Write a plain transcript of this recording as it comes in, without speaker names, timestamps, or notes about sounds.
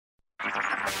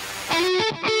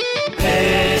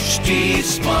HT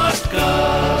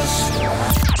Smartcast.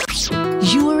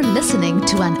 You are listening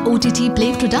to an OTT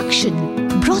Play production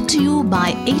brought to you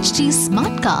by HT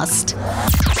Smartcast.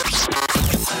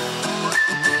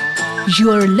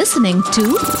 You are listening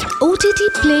to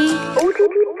OTT Play.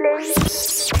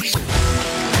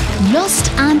 Lost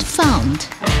and Found.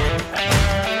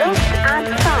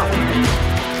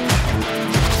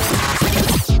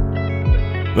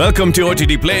 Welcome to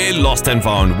OTT Play, Lost and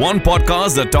Found, one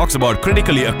podcast that talks about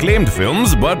critically acclaimed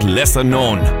films but lesser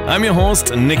known. I'm your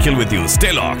host, Nikhil with you.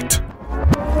 Stay locked.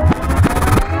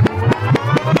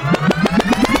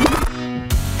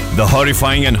 The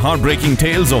horrifying and heartbreaking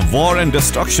tales of war and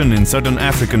destruction in certain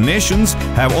African nations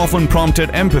have often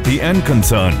prompted empathy and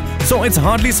concern. So it's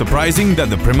hardly surprising that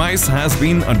the premise has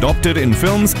been adopted in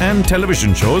films and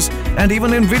television shows and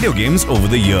even in video games over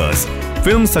the years.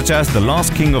 Films such as The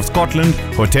Last King of Scotland,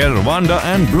 Hotel Rwanda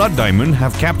and Blood Diamond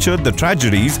have captured the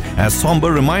tragedies as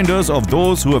sombre reminders of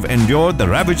those who have endured the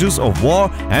ravages of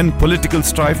war and political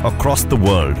strife across the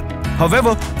world.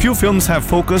 However, few films have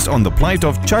focused on the plight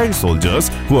of child soldiers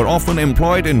who are often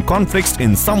employed in conflicts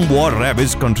in some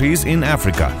war-ravaged countries in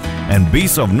Africa, and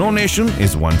Beasts of No Nation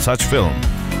is one such film.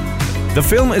 The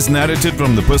film is narrated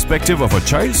from the perspective of a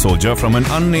child soldier from an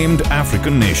unnamed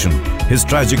African nation. His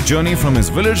tragic journey from his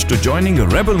village to joining a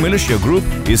rebel militia group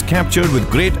is captured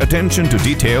with great attention to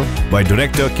detail by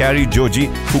director Cary Joji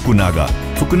Fukunaga.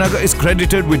 Fukunaga is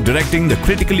credited with directing the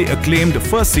critically acclaimed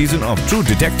first season of True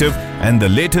Detective and the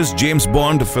latest James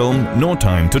Bond film No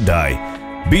Time to Die.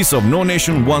 Beasts of No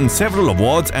Nation won several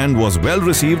awards and was well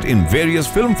received in various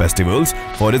film festivals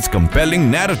for its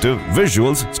compelling narrative,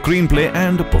 visuals, screenplay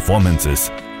and performances.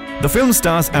 The film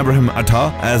stars Abraham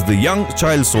Attah as the young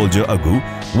child soldier Agu,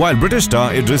 while British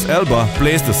star Idris Elba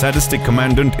plays the sadistic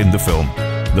Commandant in the film.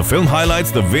 The film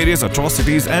highlights the various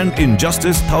atrocities and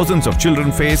injustice thousands of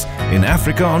children face in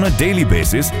Africa on a daily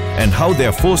basis and how they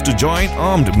are forced to join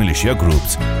armed militia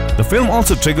groups. The film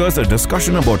also triggers a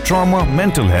discussion about trauma,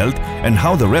 mental health, and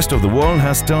how the rest of the world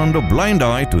has turned a blind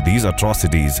eye to these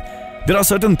atrocities. There are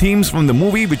certain themes from the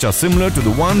movie which are similar to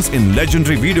the ones in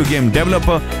legendary video game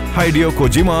developer Hideo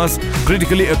Kojima's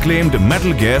critically acclaimed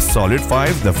Metal Gear Solid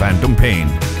 5: The Phantom Pain.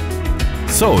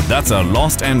 So that's our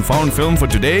lost and found film for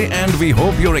today, and we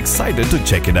hope you're excited to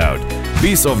check it out.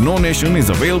 Beasts of No Nation is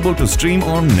available to stream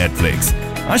on Netflix.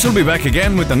 I shall be back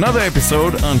again with another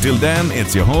episode. Until then,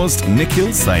 it's your host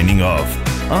Nikhil signing off.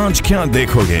 Aaj kya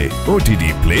dekhoge?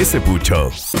 OTT Play se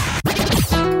poocho.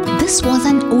 This was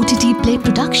an OTT Play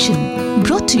production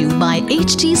brought to you by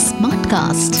HT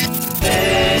Smartcast.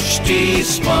 HT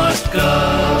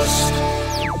Smartcast.